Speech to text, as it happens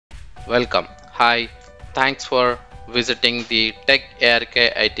Welcome. Hi. Thanks for visiting the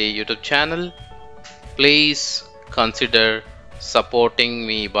techarkit YouTube channel. Please consider supporting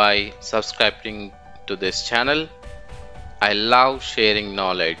me by subscribing to this channel. I love sharing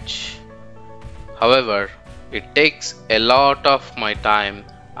knowledge. However, it takes a lot of my time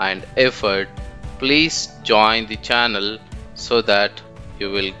and effort. Please join the channel so that you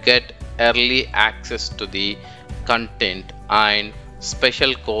will get early access to the content and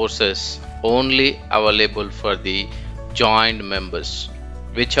special courses only available for the joined members,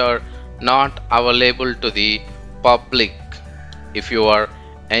 which are not available to the public. If you are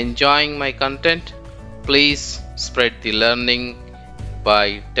enjoying my content, please spread the learning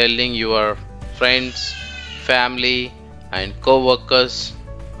by telling your friends, family, and co-workers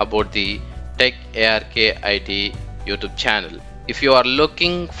about the techarkit YouTube channel. If you are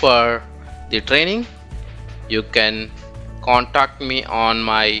looking for the training, you can contact me on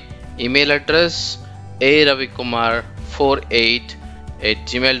my email address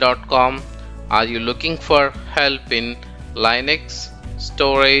aravikumar48@gmail.com. Are you looking for help in Linux,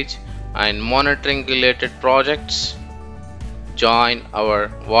 storage, and monitoring related projects? Join our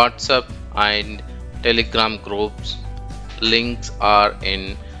WhatsApp and Telegram groups. Links are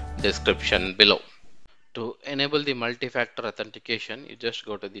in description below. To enable the multi-factor authentication, you just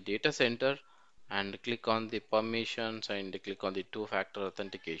go to the data center and click on the permissions and click on the two-factor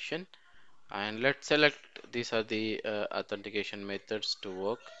authentication, and let's select these are the authentication methods to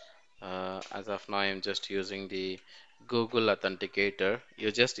work. As of now, I'm just using the Google Authenticator.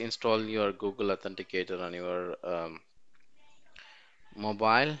 You just install your Google Authenticator on your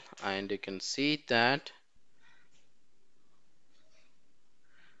mobile, and you can see that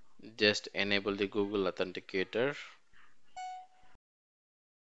just enable the Google Authenticator.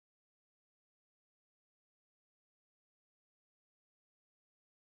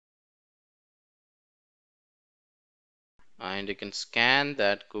 And you can scan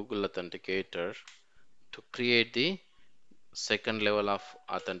that Google Authenticator to create the second level of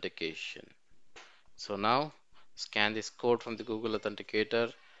authentication. So now scan this code from the Google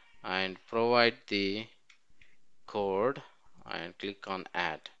Authenticator and provide the code and click on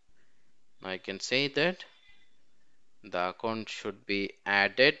add. Now you can say that the account should be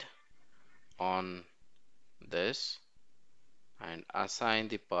added on this and assign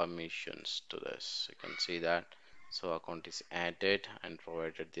the permissions to this. You can see that. So account is added and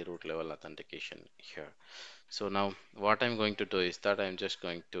provided the root level authentication here. So now what I'm going to do is that I'm just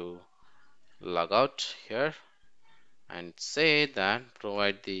going to log out here and say that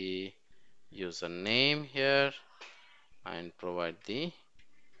provide the username here and provide the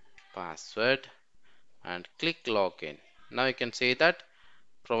password and click login. Now you can say that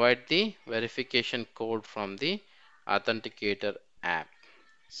provide the verification code from the authenticator app.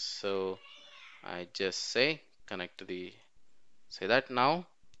 So I just say connect to the say that. Now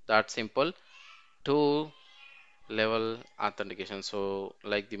that's simple. Two level authentication, so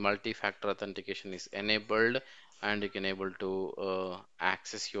like the multi-factor authentication is enabled and you can able to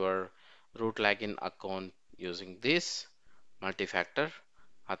access your root login account using this multi-factor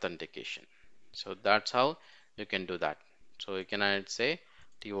authentication. So that's how you can do that. So you can add say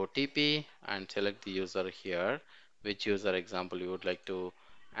TOTP and select the user here, which user example you would like to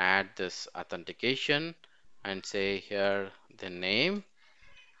add this authentication, and say here the name,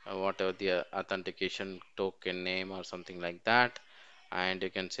 whatever the authentication token name or something like that, and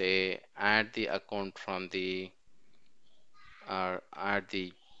you can say add the account from the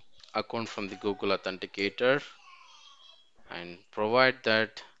Google Authenticator and provide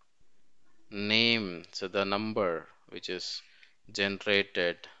that name, so the number which is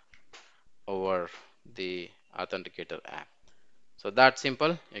generated over the authenticator app. So that's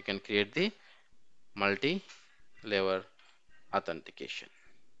simple. You can create the multi-level authentication.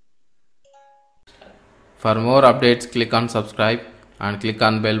 For more updates, click on subscribe and click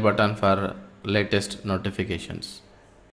on bell button for latest notifications.